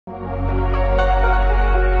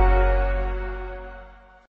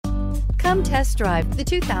Come test drive the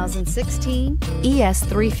 2016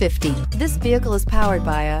 ES350. This vehicle is powered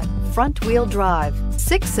by a front-wheel drive,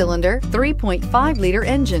 6-cylinder, 3.5-liter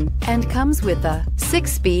engine, and comes with a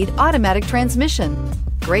 6-speed automatic transmission.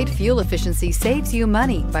 Great fuel efficiency saves you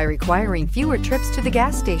money by requiring fewer trips to the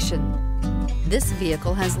gas station. This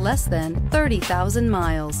vehicle has less than 30,000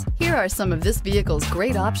 miles. Here are some of this vehicle's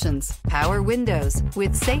great options: power windows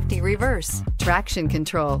with safety reverse, traction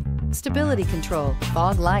control, stability control,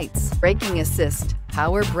 fog lights, braking assist,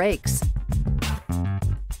 power brakes.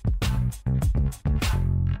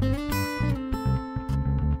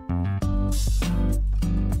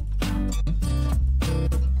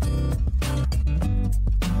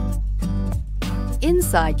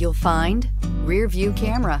 Inside you'll find rear view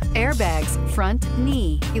camera, airbags, front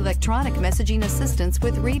knee, electronic messaging assistance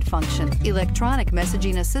with read function, electronic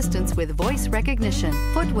messaging assistance with voice recognition,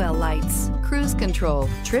 footwell lights, cruise control,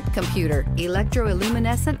 trip computer,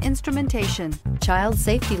 electroluminescent instrumentation, child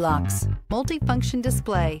safety locks, multifunction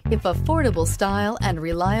display. If affordable style and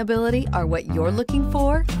reliability are what you're looking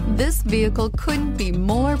for, this vehicle couldn't be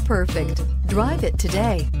more perfect. Drive it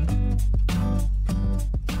today.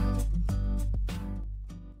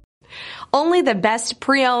 Only the best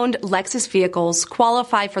pre-owned Lexus vehicles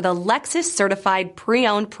qualify for the Lexus Certified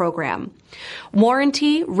Pre-Owned program.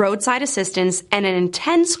 Warranty, roadside assistance, and an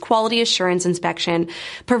intense quality assurance inspection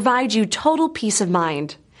provide you total peace of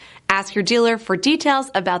mind. Ask your dealer for details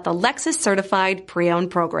about the Lexus Certified Pre-Owned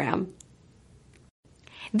program.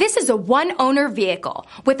 This is a one-owner vehicle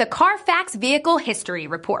with a Carfax Vehicle History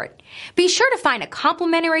Report. Be sure to find a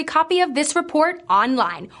complimentary copy of this report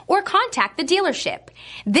online or contact the dealership.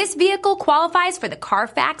 This vehicle qualifies for the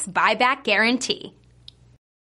Carfax Buyback Guarantee.